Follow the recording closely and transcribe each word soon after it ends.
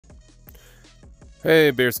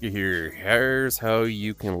Hey, Bearski here. Here's how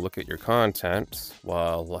you can look at your content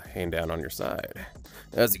while laying down on your side.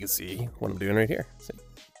 As you can see, what I'm doing right here. See?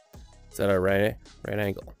 It's at a right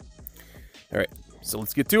angle. Alright, so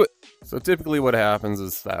let's get to it. So typically what happens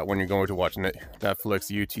is that when you're going to watch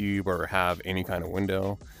Netflix, YouTube, or have any kind of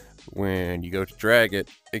window, when you go to drag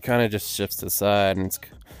it, it kind of just shifts to the side and it's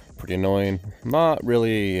pretty annoying. Not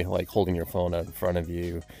really like holding your phone out in front of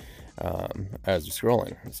you as you're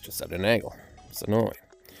scrolling. It's just at an angle. It's annoying.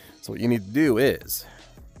 So what you need to do is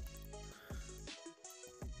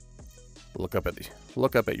look up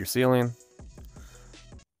at your ceiling,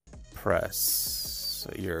 press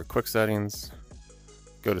your quick settings,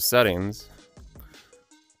 go to settings,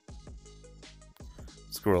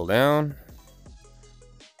 scroll down,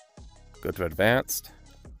 go to advanced,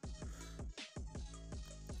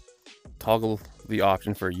 toggle the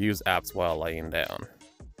option for use apps while laying down.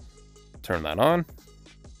 Turn that on.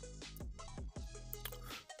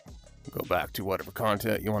 Go back to whatever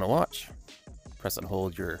content you want to watch. Press and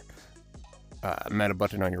hold your meta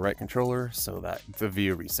button on your right controller so that the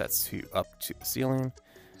view resets to up to the ceiling.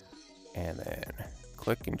 And then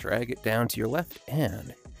click and drag it down to your left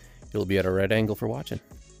and you'll be at a right angle for watching.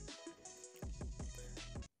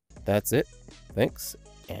 That's it. Thanks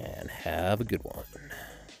and have a good one.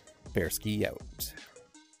 Bearski out.